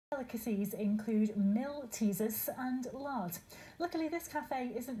delicacies include mill teasers and lard. Luckily, this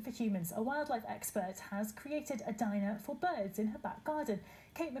cafe isn't for humans. A wildlife expert has created a diner for birds in her back garden.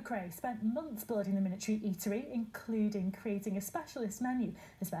 Kate McRae spent months building the miniature eatery, including creating a specialist menu,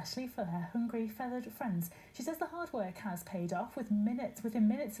 especially for her hungry feathered friends. She says the hard work has paid off. Within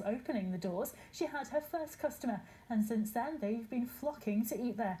minutes of opening the doors, she had her first customer, and since then they've been flocking to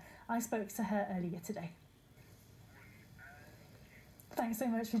eat there. I spoke to her earlier today. Thanks so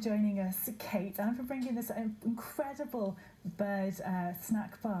much for joining us, Kate, and for bringing this incredible bird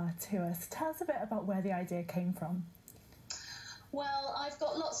snack bar to us. Tell us a bit about where the idea came from. Well, I've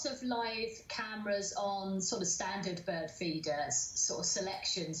got lots of live cameras on sort of standard bird feeders, sort of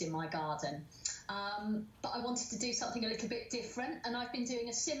selections in my garden. But I wanted to do something a little bit different, and I've been doing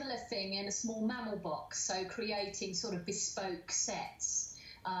a similar thing in a small mammal box, so creating sort of bespoke sets.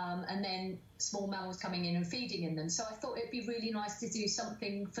 And then small mammals coming in and feeding in them. So I thought it'd be really nice to do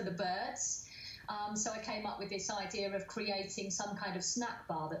something for the birds. So I came up with this idea of creating some kind of snack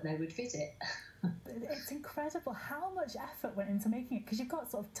bar that they would visit. It's incredible how much effort went into making it, because you've got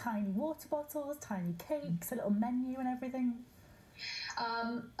sort of tiny water bottles, tiny cakes, a little menu and everything.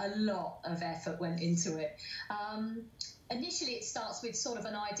 A lot of effort went into it. Initially, it starts with sort of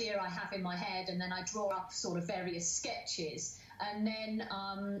an idea I have in my head, and then I draw up sort of various sketches. And then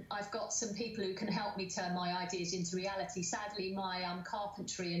I've got some people who can help me turn my ideas into reality. Sadly, my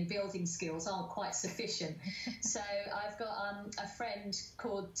carpentry and building skills aren't quite sufficient. So I've got a friend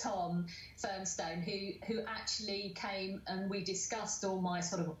called Tom Fernstone who actually came and we discussed all my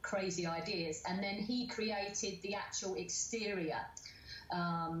sort of crazy ideas. And then he created the actual exterior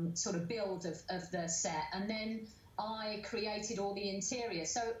sort of build of the set. And then I created all the interior.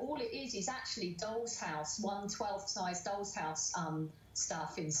 So all it is actually doll's house, 1/12 size doll's house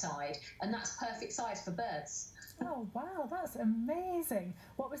stuff inside, and that's perfect size for birds. Oh wow, that's amazing.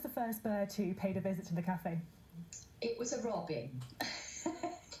 What was the first bird who paid a visit to the cafe? It was a robin.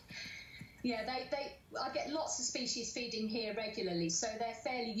 Yeah, I get lots of species feeding here regularly, so they're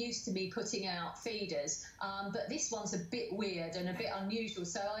fairly used to me putting out feeders. But this one's a bit weird and a bit unusual,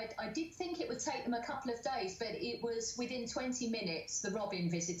 so I did think it would take them a couple of days, but it was within 20 minutes the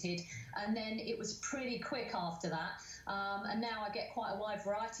robin visited, and then it was pretty quick after that. And now I get quite a wide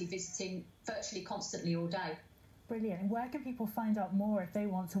variety visiting virtually constantly all day. Brilliant. And where can people find out more if they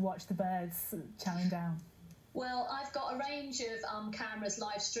want to watch the birds chowing down? Well, I've got a range of cameras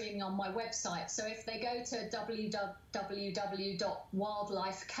live streaming on my website. So if they go to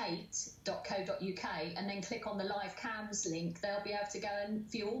www.wildlifekate.co.uk and then click on the live cams link, they'll be able to go and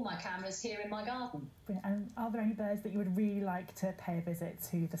view all my cameras here in my garden. Brilliant. And are there any birds that you would really like to pay a visit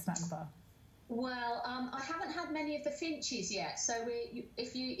to the snack bar? Well, I haven't had many of the finches yet, so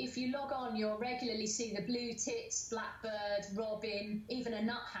if you log on, you'll regularly see the blue tits, blackbird, robin, even a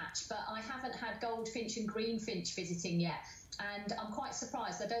nuthatch, but I haven't had goldfinch and greenfinch visiting yet, and I'm quite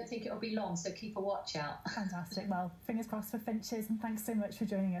surprised. I don't think it'll be long, so keep a watch out. Fantastic. Well, fingers crossed for finches, and thanks so much for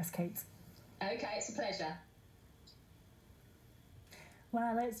joining us, Kate. Okay, it's a pleasure.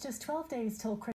 Well, it's just 12 days till Christmas.